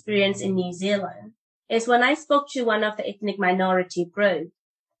experienced in New Zealand is when I spoke to one of the ethnic minority groups,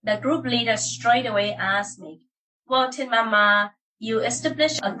 the group leader straight away asked me, well, Tin Mama, you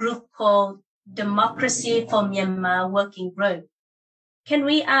established a group called Democracy for Myanmar Working Group. Can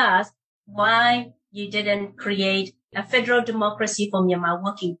we ask why you didn't create a federal democracy for Myanmar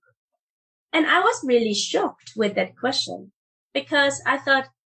working group? And I was really shocked with that question because I thought,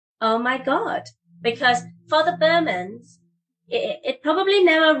 oh my God, because for the Burmans, it probably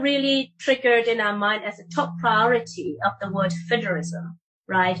never really triggered in our mind as a top priority of the word federalism,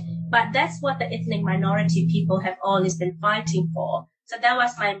 right? But that's what the ethnic minority people have always been fighting for. So that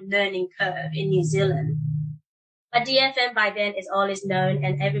was my learning curve in New Zealand. But DFM by then is always known,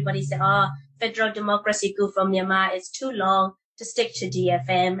 and everybody said, federal democracy good from Myanmar is too long to stick to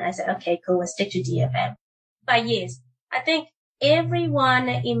DFM. I said, okay, cool, we'll stick to DFM. But yes, I think everyone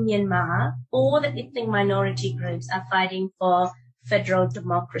in Myanmar, all the ethnic minority groups are fighting for federal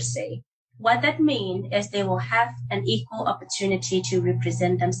democracy. What that means is they will have an equal opportunity to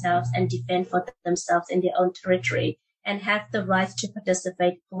represent themselves and defend for themselves in their own territory and have the right to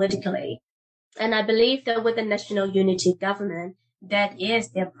participate politically. And I believe that with the National Unity Government, that is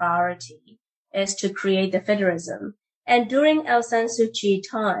their priority, is to create the federalism. And during Aung San Suu Kyi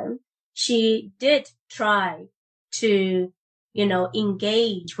time, she did try to,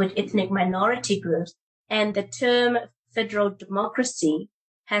 engage with ethnic minority groups. And the term federal democracy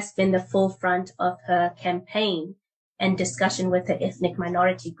has been the forefront of her campaign and discussion with the ethnic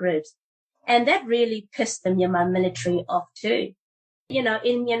minority groups. And that really pissed the Myanmar military off too. In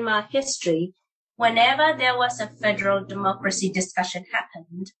Myanmar history, whenever there was a federal democracy discussion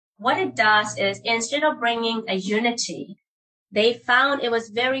happened, what it does is instead of bringing a unity, they found it was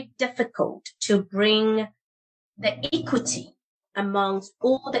very difficult to bring the equity amongst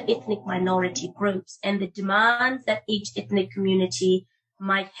all the ethnic minority groups and the demands that each ethnic community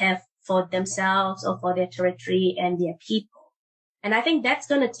might have for themselves or for their territory and their people. And I think that's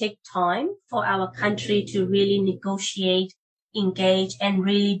going to take time for our country to really negotiate, engage, and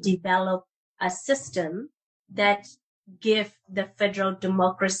really develop a system that give the federal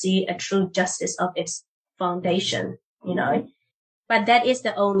democracy a true justice of its foundation, But that is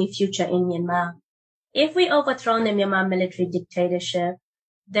the only future in Myanmar. If we overthrow the Myanmar military dictatorship,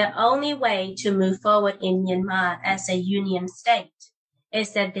 the only way to move forward in Myanmar as a union state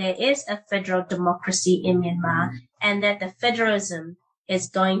is that there is a federal democracy in Myanmar and that the federalism is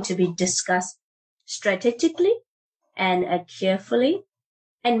going to be discussed strategically and carefully,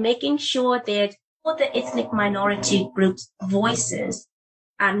 and making sure that all the ethnic minority groups' voices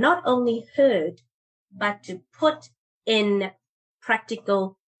are not only heard, but to put in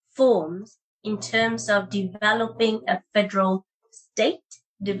practical forms in terms of developing a federal state,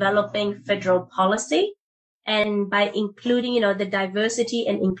 developing federal policy, and by including, the diversity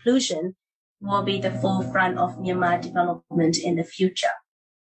and inclusion will be the forefront of Myanmar development in the future.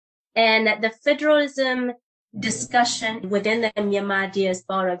 And the federalism discussion within the Myanmar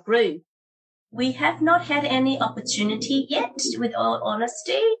diaspora group, we have not had any opportunity yet, with all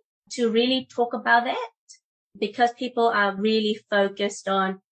honesty, to really talk about that, because people are really focused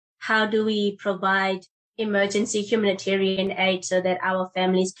on how do we provide emergency humanitarian aid so that our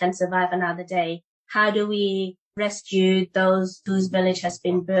families can survive another day? How do we rescue those whose village has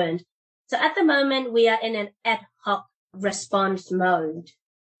been burned? So at the moment, we are in an ad hoc response mode,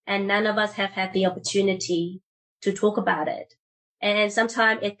 and none of us have had the opportunity to talk about it. And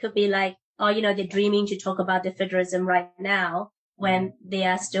sometimes it could be like, they're dreaming to talk about the federalism right now when they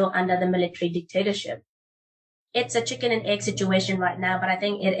are still under the military dictatorship. It's a chicken and egg situation right now, but I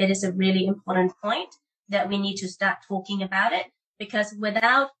think it is a really important point that we need to start talking about it, because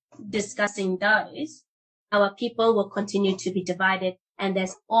without discussing those, our people will continue to be divided, and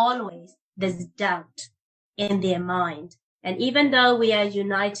there's always this doubt in their mind. And even though we are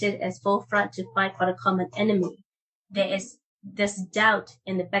united as forefront to fight for the common enemy, there is this doubt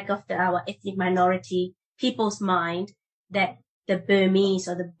in the back of our ethnic minority people's mind that the Burmese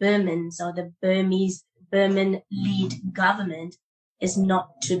or the Burmans or the Burman lead government is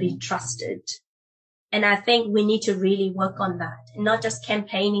not to be trusted. And I think we need to really work on that, not just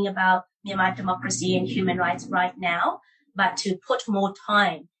campaigning about Myanmar democracy and human rights right now, but to put more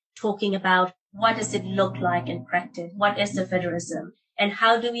time talking about what does it look like in practice? What is the federalism? And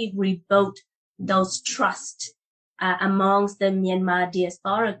how do we rebuild those trust amongst the Myanmar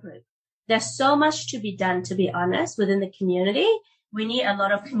diaspora group? There's so much to be done, to be honest, within the community. We need a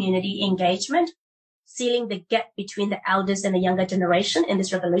lot of community engagement, sealing the gap between the elders and the younger generation in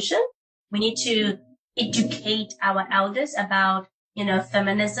this revolution. We need to educate our elders about,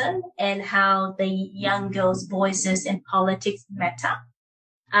 feminism and how the young girls' voices in politics matter.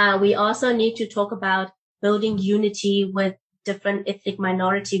 We also need to talk about building unity with different ethnic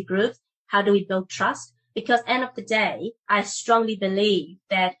minority groups. How do we build trust? Because end of the day, I strongly believe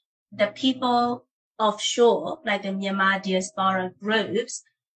that the people offshore, like the Myanmar diaspora groups,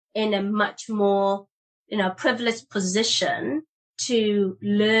 in a much more, privileged position to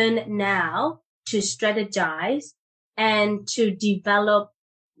learn now, to strategize, and to develop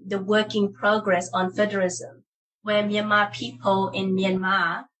the working progress on federalism, where Myanmar people in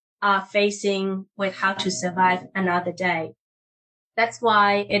Myanmar are facing with how to survive another day. That's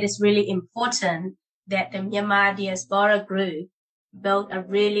why it is really important that the Myanmar diaspora group built a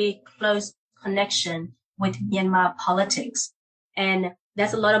really close connection with Myanmar politics. And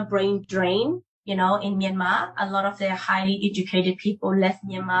there's a lot of brain drain, in Myanmar. A lot of their highly educated people left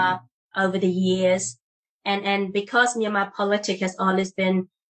Myanmar over the years. And because Myanmar politics has always been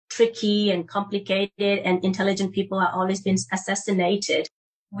tricky and complicated and intelligent people are always been assassinated,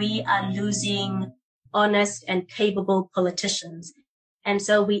 we are losing honest and capable politicians. And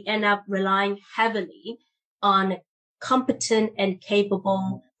so we end up relying heavily on competent and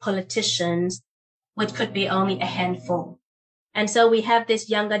capable politicians, which could be only a handful. And so we have this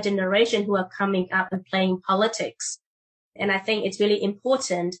younger generation who are coming up and playing politics. And I think it's really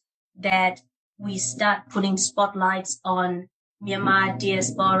important that we start putting spotlights on Myanmar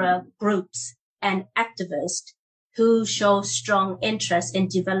diaspora groups and activists who show strong interest in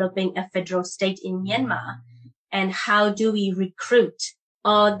developing a federal state in Myanmar. And how do we recruit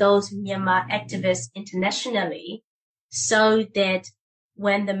all those Myanmar activists internationally so that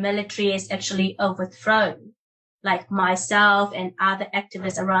when the military is actually overthrown, like myself and other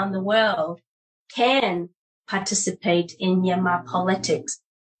activists around the world can participate in Myanmar politics,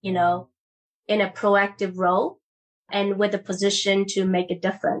 in a proactive role and with a position to make a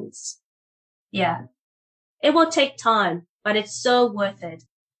difference. Yeah. It will take time, but it's so worth it.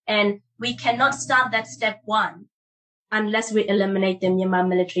 And we cannot start that step one unless we eliminate the Myanmar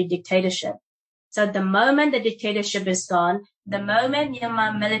military dictatorship. So the moment the dictatorship is gone, the moment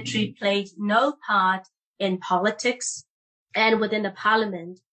Myanmar military plays no part in politics and within the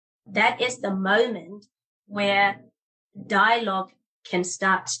parliament, that is the moment where dialogue can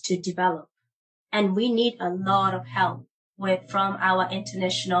start to develop. And we need a lot of help from our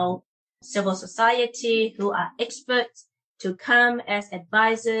international civil society who are experts to come as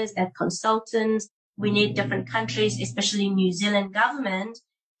advisors and consultants. We need different countries, especially New Zealand government,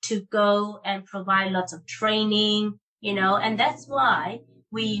 to go and provide lots of training, and that's why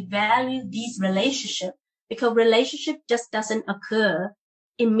we value these relationships, because relationship just doesn't occur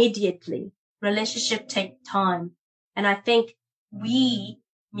immediately. Relationship take time. And I think we,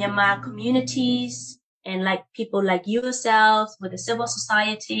 Myanmar communities and like people like yourselves with the civil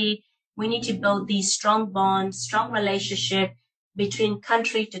society, we need to build these strong bonds, strong relationship between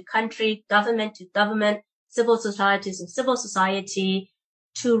country to country, government to government, civil societies and civil society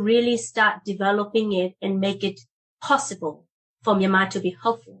to really start developing it and make it possible for Myanmar to be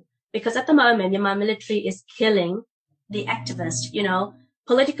hopeful. Because at the moment, Myanmar military is killing the activists,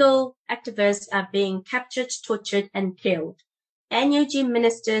 Political activists are being captured, tortured, and killed. NUG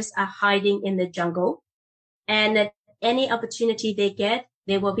ministers are hiding in the jungle. And at any opportunity they get,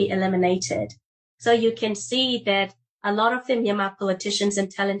 they will be eliminated. So you can see that a lot of the Myanmar politicians and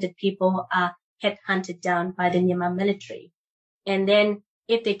talented people are headhunted down by the Myanmar military. And then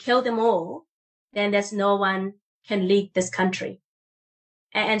if they kill them all, then there's no one can lead this country.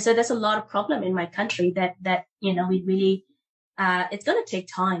 And so there's a lot of problem in my country that we really, it's going to take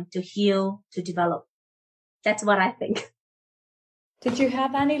time to heal, to develop. That's what I think. Did you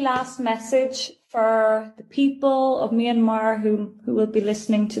have any last message for the people of Myanmar who will be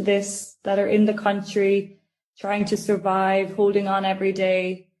listening to this, that are in the country, trying to survive, holding on every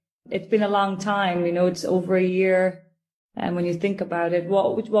day? It's been a long time, it's over a year. And when you think about it,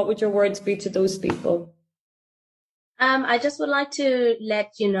 what would your words be to those people? I just would like to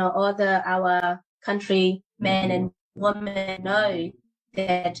let, all our countrymen and women know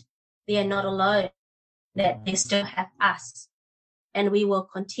that they are not alone, that they still have us. And we will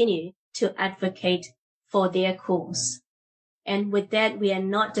continue to advocate for their cause. And with that, we are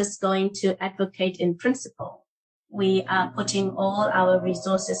not just going to advocate in principle. We are putting all our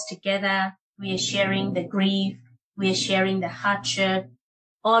resources together. We are sharing the grief. We are sharing the hardship.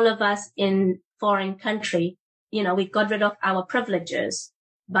 All of us in foreign country, we got rid of our privileges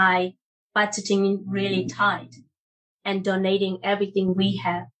by budgeting really tight and donating everything we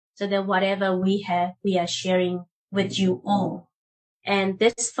have so that whatever we have, we are sharing with you all. And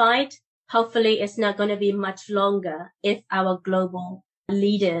this fight, hopefully, is not going to be much longer if our global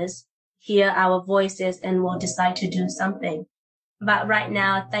leaders hear our voices and will decide to do something. But right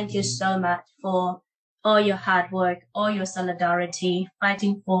now, thank you so much for all your hard work, all your solidarity,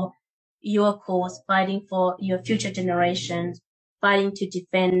 fighting for your cause, fighting for your future generations, fighting to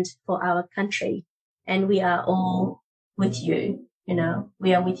defend for our country. And we are all with you,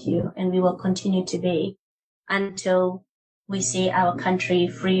 we are with you, and we will continue to be until we see our country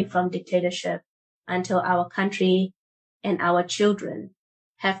free from dictatorship, until our country and our children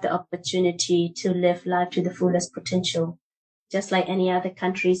have the opportunity to live life to the fullest potential, just like any other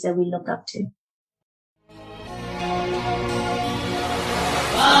countries that we look up to.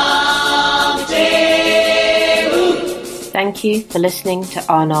 Thank you for listening to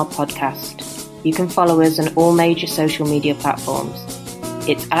Arnar Podcast. You can follow us on all major social media platforms.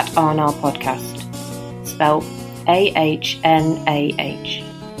 It's at Arnar Podcast, spelled AHNAH.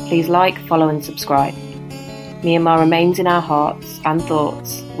 Please like, follow and subscribe. Myanmar remains in our hearts and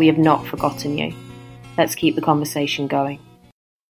thoughts. We have not forgotten you. Let's keep the conversation going.